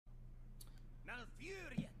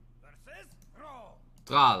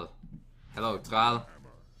Tral. Hello, Tral.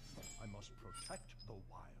 I must protect the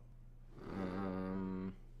wild.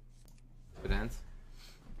 Good end.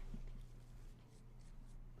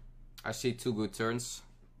 I see 2 good turns.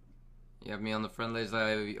 You have me on the front list.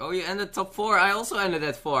 Oh, you ended top 4. I also ended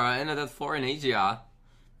at 4. I ended at 4 in Asia.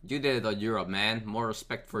 You did it on Europe, man. More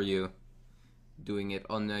respect for you. Doing it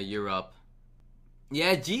on Europe.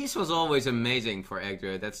 Yeah, G's was always amazing for Egg.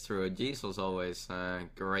 That's true. G's was always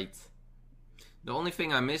great. The only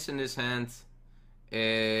thing I miss in this hand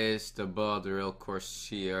is the Real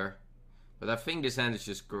Corsair. But I think this hand is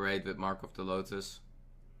just great with Mark of the Lotus.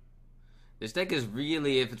 This deck is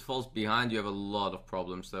really, if it falls behind, you have a lot of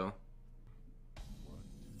problems though.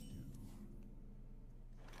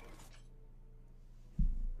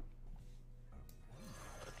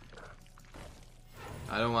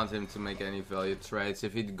 I don't want him to make any value trades.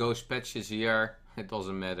 If he goes patches here, it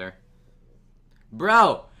doesn't matter.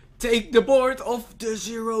 Bro, take the board off the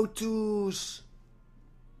 0-2s.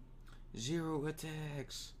 0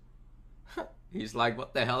 attacks. He's like,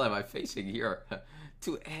 what the hell am I facing here?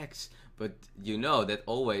 2x. But you know that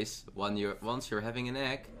always, once you're having an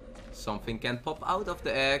egg, something can pop out of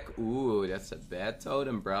the egg. Ooh, that's a bad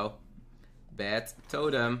totem, bro. Bad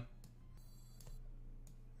totem.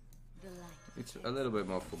 It's a little bit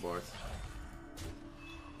more full board.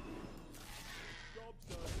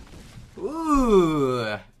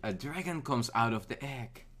 Ooh, a dragon comes out of the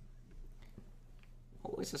egg.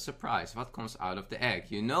 Always a surprise. What comes out of the egg?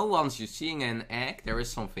 You know, once you're seeing an egg, there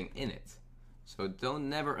is something in it. So don't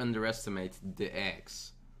never underestimate the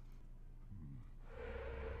eggs.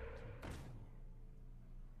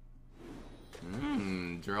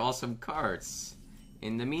 Draw some cards.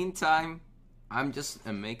 In the meantime, I'm just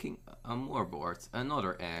making a more board.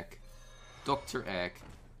 Another egg. Dr. Egg.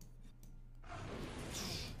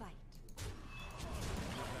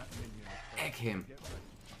 Egg him.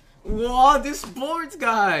 Whoa, this board,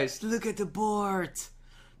 guys! Look at the board.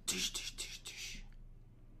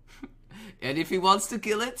 And if he wants to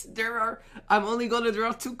kill it, I'm only gonna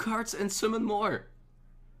draw 2 cards and summon more.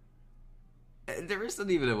 There isn't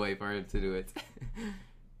even a way for him to do it.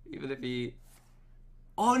 Even if he...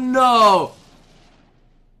 Oh no!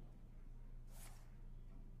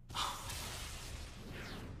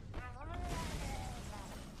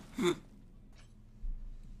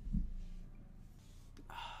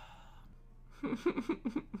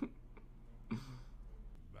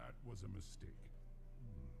 That was a mistake.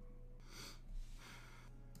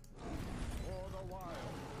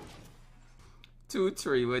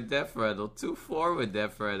 2-3 with Death Rattle, 2-4 with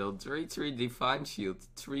Death Rattle, 3-3 Divine Shield,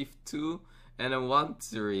 3-2 and a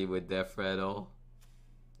 1-3 with Death Rattle.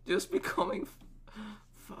 Just becoming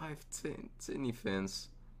 5-10 Tinny Fence.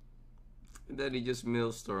 And then he just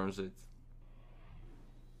Maelstorms it.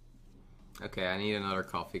 Okay, I need another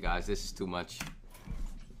coffee, guys. This is too much.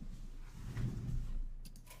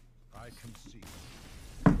 I can see.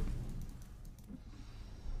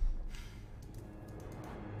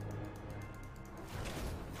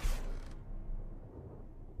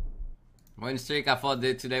 Win streak, I thought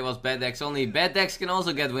that today was bad decks only. Bad decks can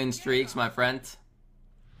also get win streaks, my friend.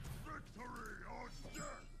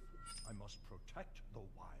 I must protect the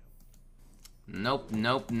wild. Nope,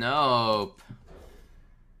 nope, nope.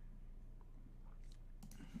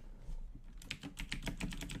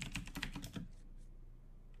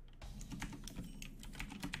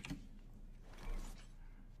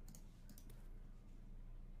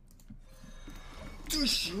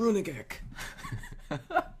 Tush, Runigek.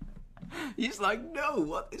 He's like, no,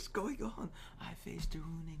 what is going on? I faced the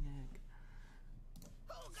ruining egg.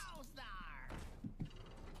 Who goes there?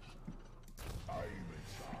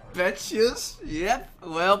 Patches? Yep.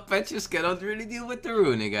 Well, Patches cannot really deal with the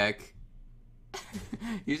ruining egg.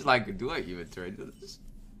 He's like, do I even trade this?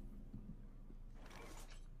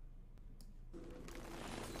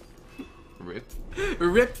 Rip.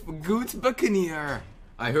 Rip, good Buccaneer.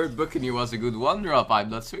 I heard Buccaneer was a good 1-drop. I'm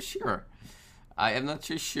not so sure. I am not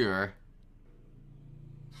so sure.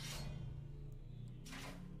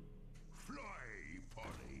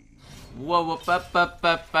 Whoa, whoa, pa, pa,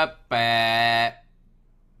 pa, pa, pa.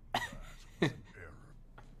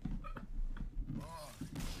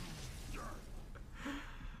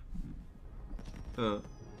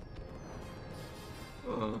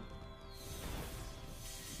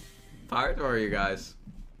 Tired or are you guys?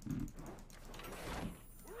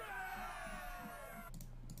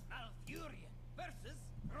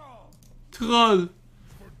 Troll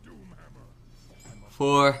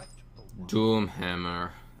for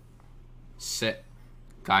Doomhammer. Set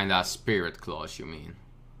kinda Spirit Claws, you mean?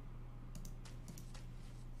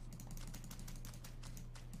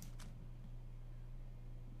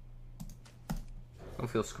 Don't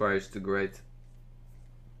feel Scry is too great.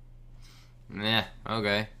 Yeah,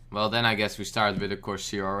 okay. Well, then I guess we start with a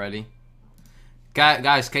Corsair already.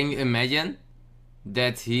 Guys, can you imagine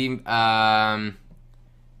that he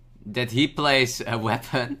plays a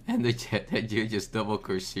weapon and that you just double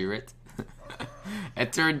Corsair it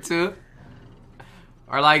at turn 2?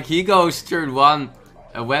 Or like he goes turn 1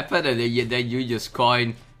 a weapon and then you just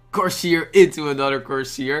coin Corsair into another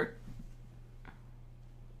Corsair.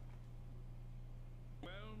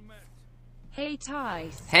 Hey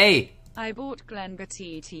Thijs. Hey! I bought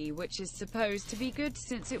Glengartee tea, which is supposed to be good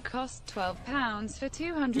since it cost £12 for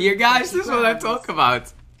 200. Here guys, this is what I talk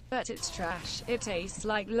about. But it's trash. It tastes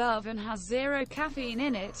like love and has 0 caffeine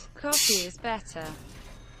in it. Coffee is better.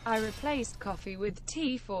 I replaced coffee with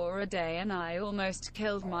tea for a day and I almost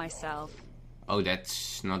killed myself. Oh,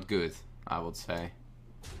 that's not good, I would say.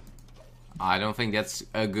 I don't think that's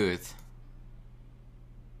a good.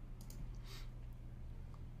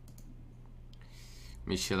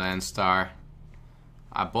 Michelin star.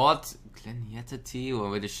 I bought Glenietta tea,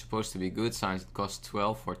 well, it is supposed to be good, since it costs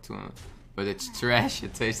 12 for 2. But it's trash,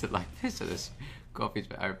 it tasted like this. So this coffee,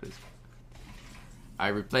 I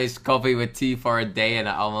replaced coffee with tea for a day and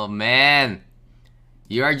oh man,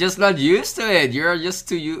 you are just not used to it. You are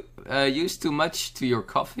just used too much to your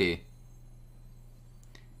coffee.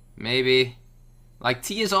 Maybe, like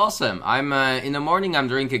tea is awesome. I'm in the morning I'm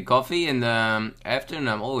drinking coffee, in the afternoon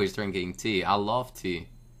I'm always drinking tea. I love tea.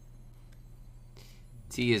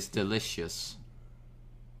 Tea is delicious.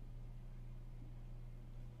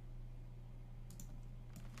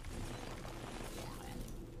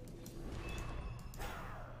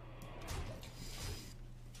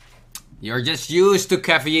 You're just used to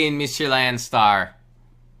caffeine, Michelin star.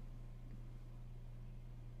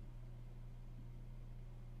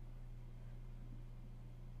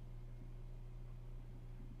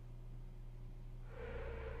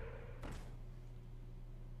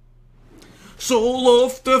 Soul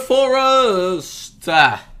of the forest.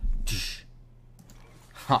 Huh.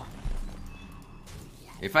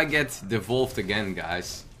 If I get devolved again,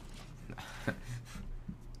 guys.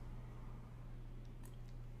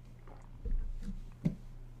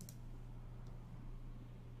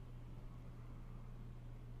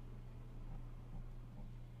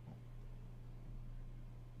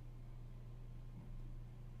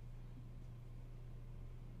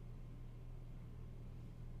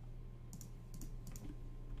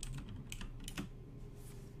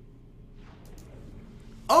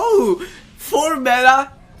 Oh! 4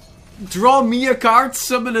 mana! Draw me a card,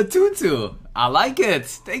 summon a 2/2. I like it.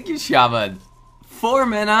 Thank you, Shaman. 4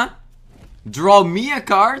 mana. Draw me a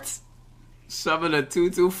card. Summon a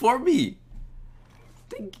 2/2 for me.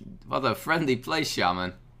 Thank you. What a friendly play,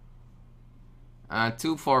 Shaman.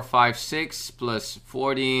 2, 4, 5, 6 plus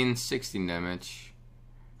 14, 16 damage.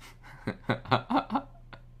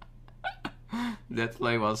 That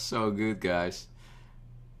play was so good, guys.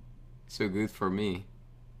 So good for me.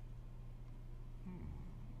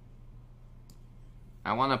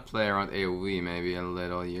 I wanna play around AoE maybe a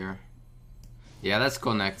little here. Yeah, that's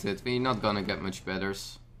connected. We're not gonna get much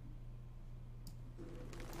betters.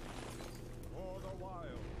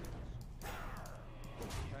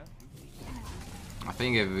 I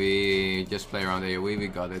think if we just play around AoE, we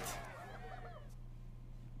got it.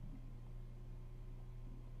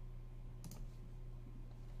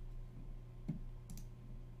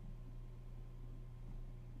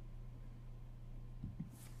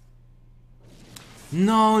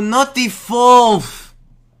 No, not devolve!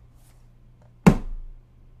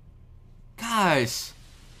 Guys,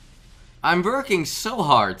 I'm working so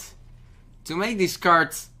hard to make these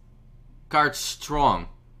cards strong.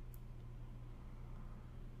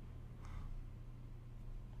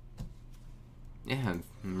 Yeah,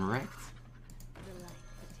 I'm wrecked.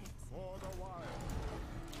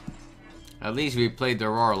 At least we played the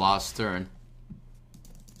roar last turn.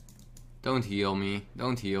 Don't heal me.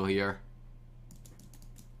 Don't heal here.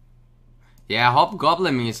 Yeah,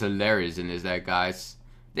 Hobgoblin is hilarious in this deck, guys.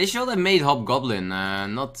 They should have made Hobgoblin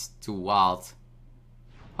not too wild.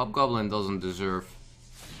 Hobgoblin doesn't deserve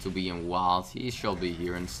to be in wild. He should be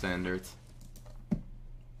here in standard.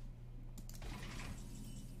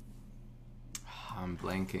 I'm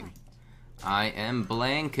blanking. I am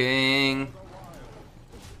blanking.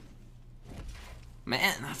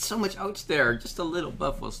 Man, not so much ouch there. Just a little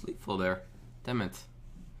buff was lethal there. Damn it.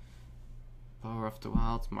 Power of the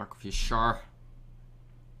Wild, Mark of Yashar.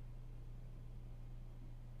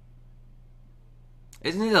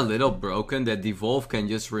 Isn't it a little broken that Devolve can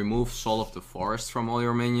just remove Soul of the Forest from all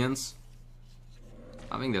your minions?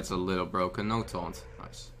 I think that's a little broken. No taunt.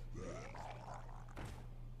 Nice.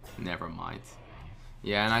 Never mind.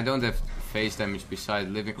 Yeah, and I don't have face damage beside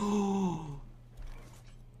living.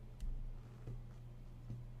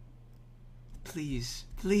 Please,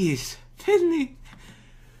 please, Finley.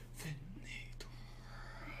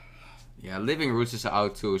 Yeah, living roots is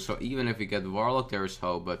out too, so even if we get warlock, there is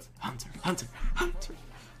hope. But hunter, hunter, hunter.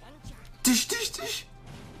 Dish, dish, dish.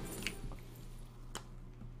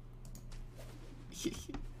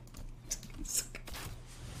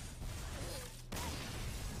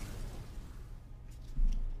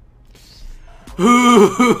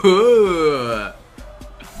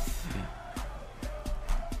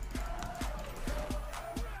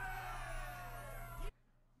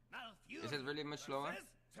 Is it really much lower?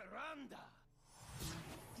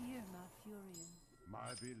 Dear Malfurion.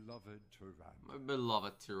 My beloved Tyrande. My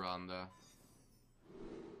beloved Tyrande.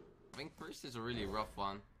 I think first is a really rough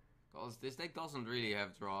one, because this deck doesn't really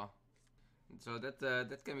have draw. So that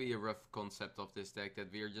can be a rough concept of this deck,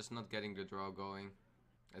 that we are just not getting the draw going.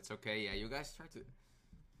 It's okay, yeah, you guys try to...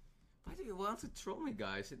 Why do you want to troll me,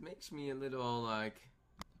 guys? It makes me a little, like...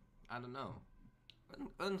 I don't know.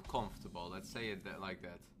 Uncomfortable, let's say it like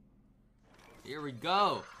that. Here we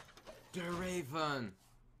go! The Raven!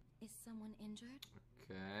 Is someone injured?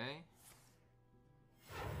 Okay.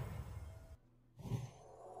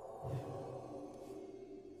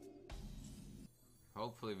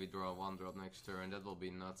 Hopefully we draw a 1-drop next turn, that will be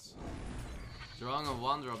nuts. Drawing a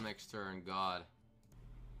 1-drop next turn, god.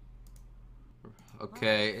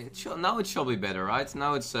 Okay, now it shall be better, right?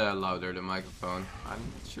 Now it's louder, the microphone. I'm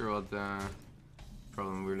not sure what the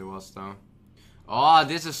problem really was though. Oh,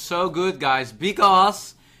 this is so good, guys,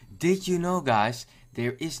 because... Did you know, guys,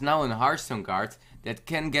 there is now a Hearthstone card that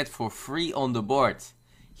can get for free on the board.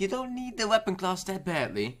 You don't need the weapon class that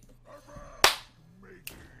badly.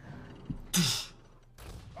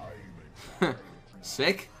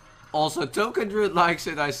 Sick. Also, Token Druid likes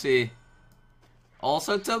it, I see.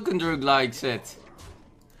 Also, Token Druid likes it.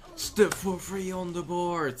 Stuff for free on the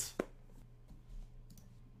board.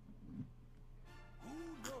 Who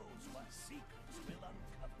knows what secrets will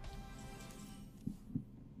uncover?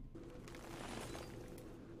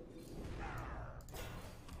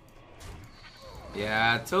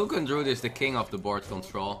 Yeah, Token Druid is the king of the board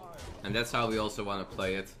control. And that's how we also want to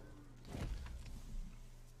play it.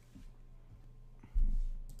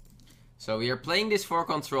 So we are playing this for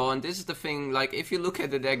control, and this is the thing, like, if you look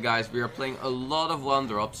at the deck, guys, we are playing a lot of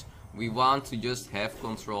 1-drops. We want to just have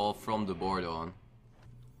control from the board on.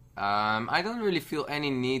 I don't really feel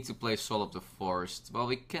any need to play Soul of the Forest. Well,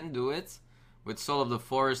 we can do it. With Soul of the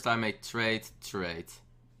Forest, I make trade.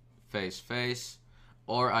 Face.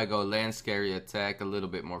 Or I go land scary attack, a little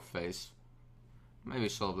bit more face. Maybe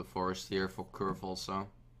Soul of the Forest here for curve also.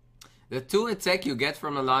 The 2 attack you get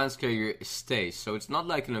from the Lion's Carrier stays, so it's not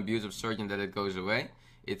like an abusive surgeon that it goes away.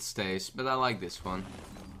 It stays, but I like this one.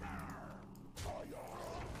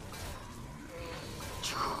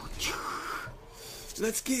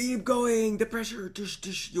 Let's keep going! The pressure!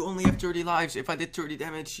 You only have 30 lives. If I did 30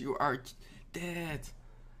 damage, you are dead.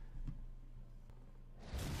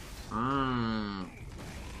 Could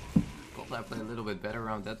I play a little bit better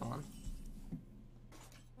around that one?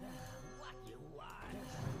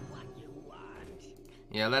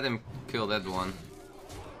 Yeah, let him kill that one.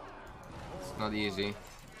 It's not easy.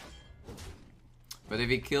 But if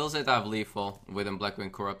he kills it, I have lethal with him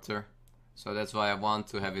Blackwing Corruptor. So that's why I want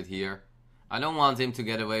to have it here. I don't want him to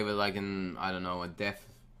get away with like an, I don't know, a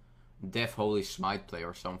Death Holy Smite play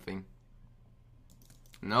or something.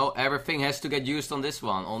 No, everything has to get used on this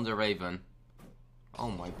one, on the Raven.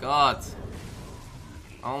 Oh my god.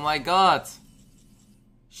 Oh my god.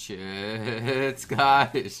 Shit,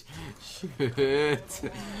 guys.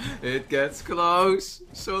 Shit. It gets close.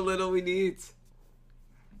 So little we need.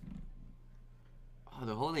 Oh,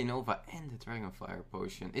 the Holy Nova and the Dragonfire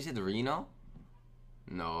Potion. Is it Reno?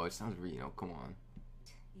 No, it's not Reno. Come on.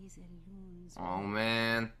 Oh,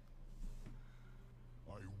 man.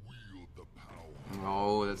 I wield the power.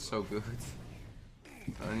 Oh, that's so good.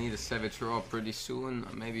 I need a Savage Roar pretty soon.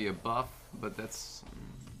 Maybe a buff, but that's...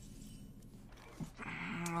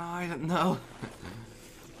 I don't know.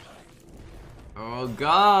 Oh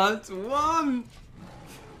god, 1!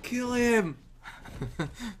 Kill him!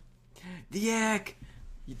 The egg!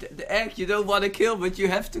 The egg you don't want to kill, but you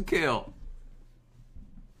have to kill.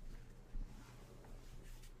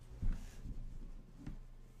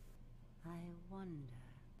 I wonder.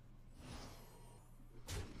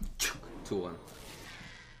 2-1.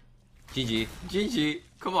 GG. GG.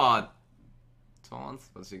 Come on. Taunt?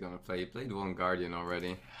 What's he gonna play? He played 1 Guardian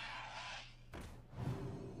already.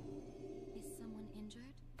 Is someone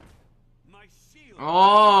injured? My shield.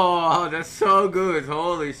 Oh, that's so good.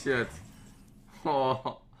 Holy shit.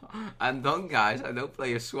 Oh, I'm done, guys. I don't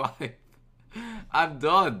play a swipe. I'm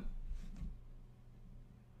done.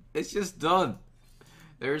 It's just done.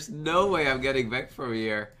 There's no way I'm getting back from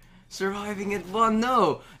here. Surviving at 1,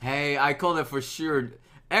 no. Hey, I call it for sure.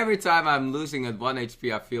 Every time I'm losing at 1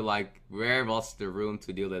 HP, I feel like, where was the room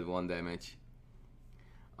to deal that 1 damage?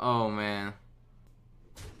 Oh, man.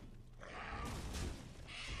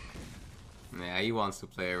 Yeah, he wants to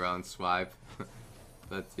play around swipe.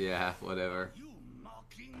 But yeah, whatever. You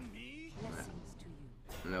mocking me? Blessings to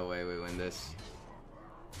you. No way we win this.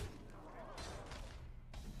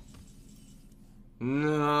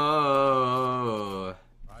 No.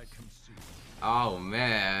 I concede. Oh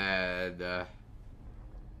man.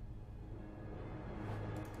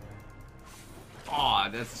 Oh,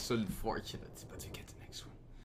 that's so unfortunate. But we get the next one.